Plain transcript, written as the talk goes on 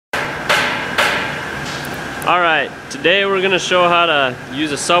Alright, today we're going to show how to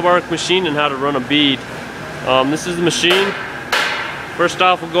use a sub-arc machine and how to run a bead. This is the machine. First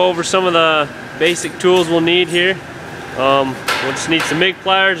off, we'll go over some of the basic tools we'll need here. We'll just need some MIG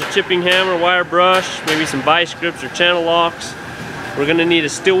pliers, a chipping hammer, wire brush, maybe some vice grips or channel locks. We're going to need a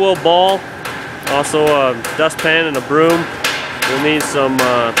steel wheel ball, also a dustpan and a broom. We'll need some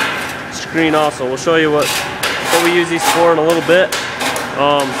screen also. We'll show you what we use these for in a little bit.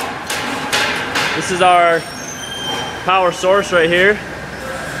 This is our power source right here.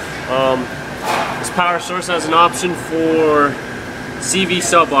 This power source has an option for CV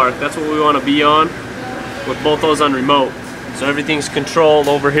sub-arc. That's what we want to be on, with both those on remote. So everything's controlled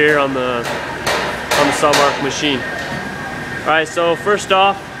over here on the sub-arc machine. Alright, so first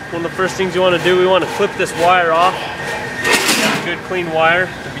off, one of the first things you want to do, we want to clip this wire off. You have a good clean wire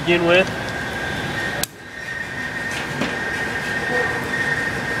to begin with.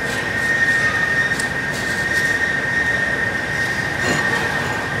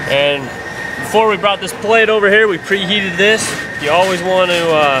 And before we brought this plate over here, we preheated this. You always want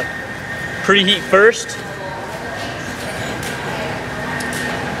to preheat first.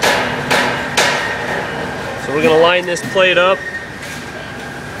 So we're going to line this plate up.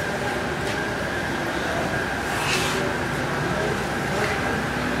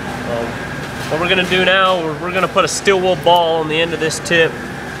 What we're going to do now, we're going to put a steel wool ball on the end of this tip.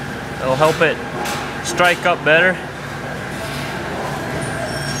 That'll help it strike up better.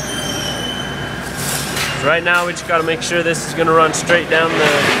 Right now we just got to make sure this is going to run straight down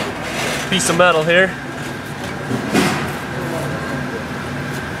the piece of metal here.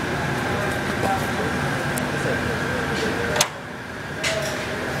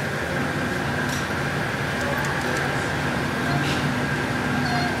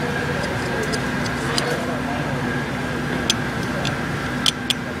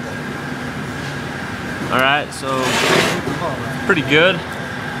 Alright, so pretty good.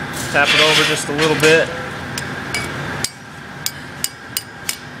 Tap it over just a little bit.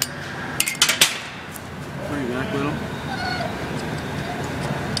 Bring it back a little.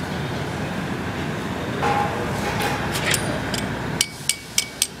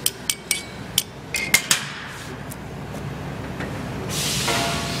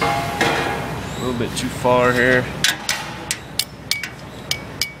 A little bit too far here.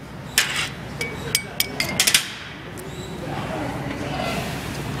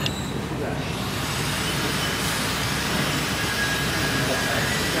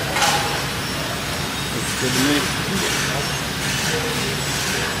 Good to me.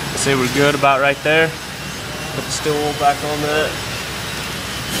 I'd say we're good about right there. Put the steel wool back on that.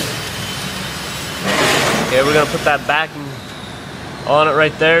 Okay, we're gonna put that backing on it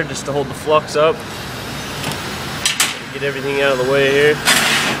right there just to hold the flux up. Get everything out of the way here.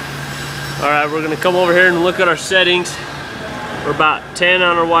 Alright, we're gonna come over here and look at our settings. We're about 10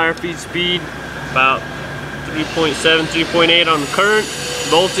 on our wire feed speed, about 3.7, 3.8 on the current.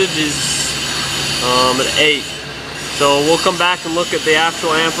 Voltage is at 8. So we'll come back and look at the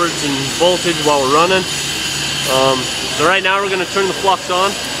actual amperage and voltage while we're running. So right now we're going to turn the flux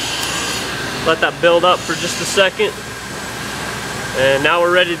on, let that build up for just a second, and now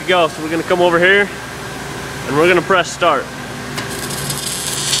we're ready to go. So we're going to come over here and we're going to press start.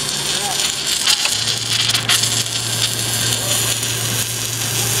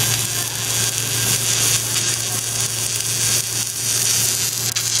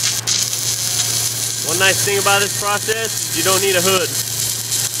 One nice thing about this process is you don't need a hood.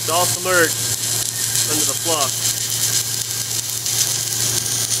 It's all submerged under the flux.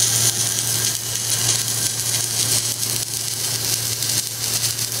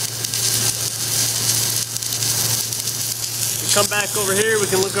 We come back over here, we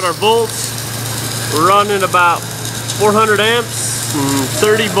can look at our volts. We're running about 400 amps and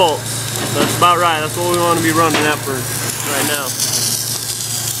 30 volts. That's about right. That's what we want to be running at for right now.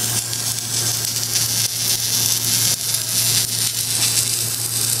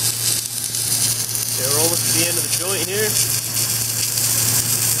 We're almost to the end of the joint here.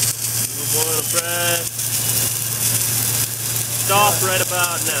 We're going to press stop right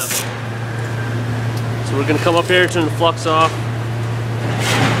about now. So we're going to come up here, turn the flux off,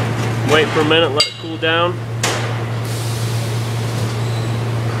 wait for a minute, let it cool down.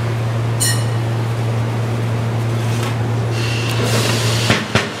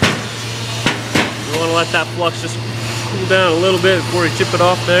 We want to let that flux just cool down a little bit before we chip it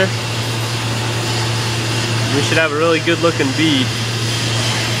off there. We should have a really good looking bead.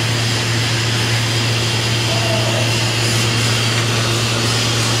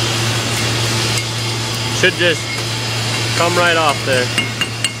 Should just come right off there.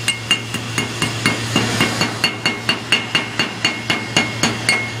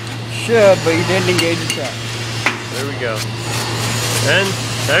 should, but you didn't engage the track. There we go. And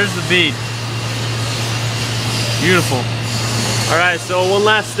there's the bead. Beautiful. All right, so one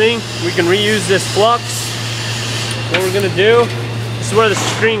last thing. We can reuse this flux. What we're gonna do, this is where the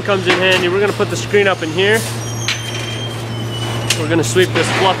screen comes in handy. We're gonna put the screen up in here. We're gonna sweep this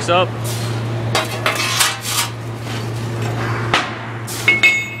flux up.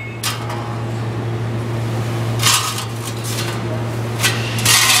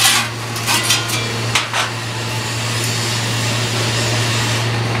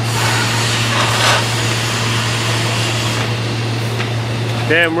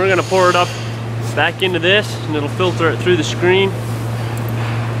 Then we're gonna pour it up back into this and it'll filter it through the screen.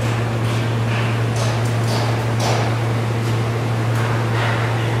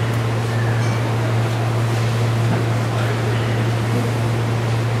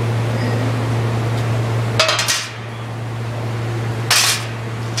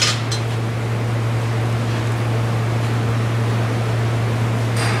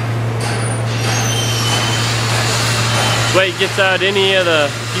 This way it gets out any of the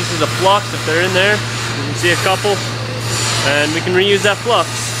pieces of flux if they're in there. You can see a couple, and we can reuse that flux.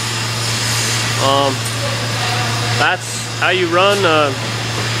 That's how you run a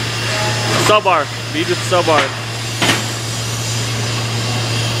sub-bar, bead with sub-bar.